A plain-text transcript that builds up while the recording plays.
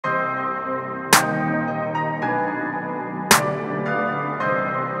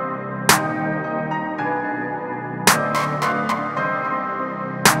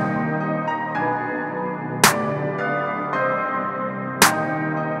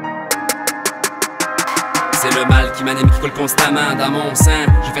c'est le mal qui m'anime, qui coule constamment dans mon sang.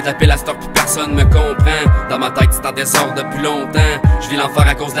 J'ai fait taper la stock, puis personne me comprend. Dans ma tête, c'est en désordre depuis longtemps. Je vis l'enfer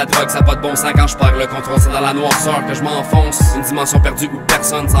à cause de la drogue, ça a pas de bon sens quand je perds le contrôle. C'est dans la noirceur que je m'enfonce. Une dimension perdue où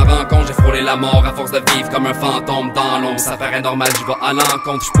personne s'en rend compte. J'ai frôlé la mort à force de vivre comme un fantôme dans l'ombre. Ça paraît normal, j'y vais à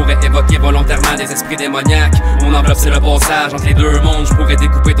l'encontre. Je pourrais évoquer volontairement des esprits démoniaques. Mon enveloppe c'est le passage entre les deux mondes. Je pourrais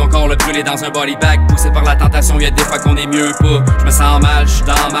découper ton corps, le brûler dans un body bag. Poussé par la tentation, y'a des fois qu'on est mieux pas. Je me sens mal, je suis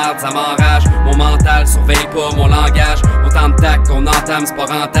dans la merde, ça m'enrage. Mon mental surveille pas mon langage. Autant de tac qu'on entame, c'est pas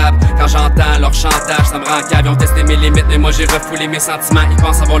rentable. Quand j'entends leur chantage, ça me rend cave. Ils ont testé mes limites, mais moi j'ai refoulé mes sentiments. Ils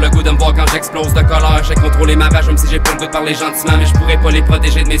pensent avoir le goût de me voir quand j'explose de colère. J'ai contrôlé ma rage, même si j'ai pas le goût de parler gentiment. Mais je pourrais pas les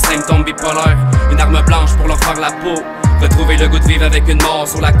protéger de mes symptômes bipolaires. Une arme blanche pour leur faire la peau. Retrouver le goût de vivre avec une mort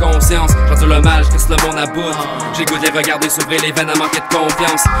sur la conscience. J'entends le mal, je le monde à bout. J'ai goût de les regarder s'ouvrir les veines à manquer de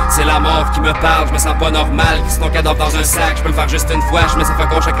confiance. C'est la mort qui me parle, je me sens pas normal. Qui ton cadavre dans un sac, je peux le faire juste une fois. Je me sens pas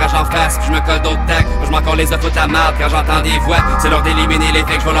con, je crache en face, puis je me colle d'autres tacs. Je m'en les offres la marde quand j'entends des voix. C'est l'heure d'éliminer les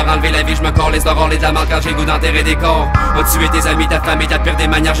fakes, je vais leur enlever la vie. Je me corps les orales et de la marde quand j'ai le goût d'enterrer des corps. On tué tes amis, ta femme et ta pire des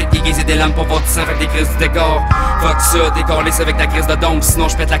manières. J'ai aiguisé des lames pour voir du sang avec des crises du décor. Fuck ça, décoller avec ta crise de dompe. Sinon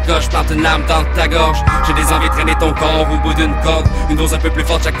je pète la coche, plante une lame dans ta gorge. J'ai des envies de traîner ton corps au bout d'une corde. Une dose un peu plus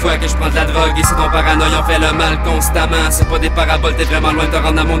forte chaque fois que je prends de la drogue. Et si ton paranoïa en fait le mal constamment, c'est pas des paraboles, t'es vraiment loin de te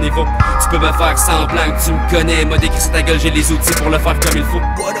rendre à mon niveau. Tu peux me faire semblant que tu me connais. M'a décrit sur ta gueule, j'ai les outils pour le faire comme il faut.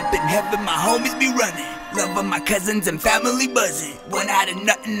 What up in heaven, my homies be running. Love of my cousins and family buzzing. One out of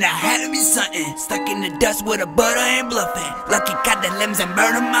nothing, I had to be something. Stuck in the dust with a butter and bluffing. Lucky got the limbs and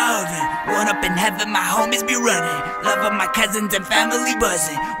burning my oven. One up in heaven, my homies be running. Love of my cousins and family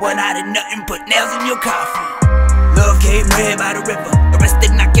buzzing. One out of nothing, put nails in your coffin. Love came red by the river.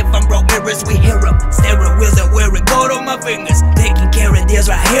 Arrested, not give them broke mirrors, we hear them. Steering wheels and wearing gold on my fingers. Taking care of deals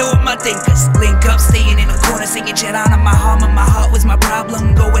right here with my thinkers. Link up, staying in the corner, singing shit out of my heart. My heart was my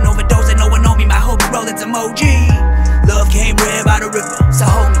problem. Going overdosing, no one know me. My hope rolling emoji. Love came red by the river. So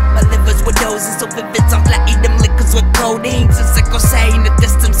hold me, my livers were dozing. So vivid, I'm like eat them liquors with codeine. C'est ce qu'on sait, in the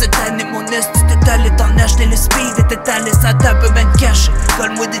distance, c'est tanné mon est. Tu t'étales ton âge, t'es le speed. Et t'étales, ça tape, ben cache.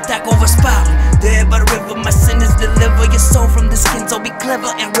 Colle-moi des tacs, on va se parler. Dead by the river, my sin is deliver your soul from the skin, so be clever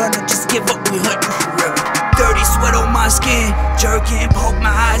and run or just give up, we hunt you forever. Dirty sweat on my skin, jerking, poke my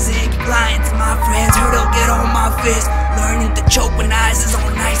eyes in, keep lying to my friends, heard they'll get on my fist. Learning to choke when eyes is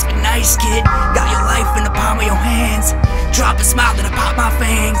on nice, be nice kid. Got your life in the palm of your hands. Drop a smile, then I pop my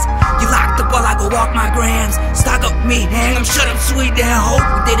fangs. You locked up while I go walk my grams. Stock up me, hang 'em, shut up, sweet, then hope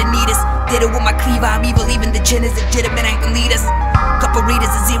we didn't need us. Did it with my cleaver, I'm evil, even the gin is legitimate, ain't gonna lead us. Couple readers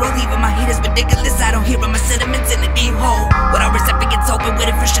and zero, leaving my heat is ridiculous. I don't hear my sentiments in the deep hole. When our recipients open with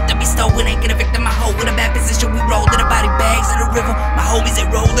it for shit to be stolen, ain't gonna victim my hoe. In a bad position, we roll to the body bags in the river. My homies, they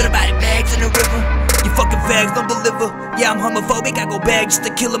roll to the body bags in the river. You fucking fags don't deliver. Yeah, I'm homophobic, I go bag just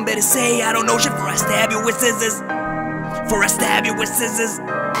to kill 'em. Better say I don't know shit, for I stab you with scissors. For I stab you with scissors.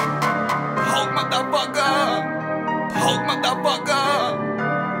 Hold motherfucker. Hold motherfucker.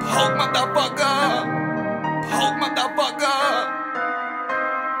 Hold motherfucker. Hold motherfucker.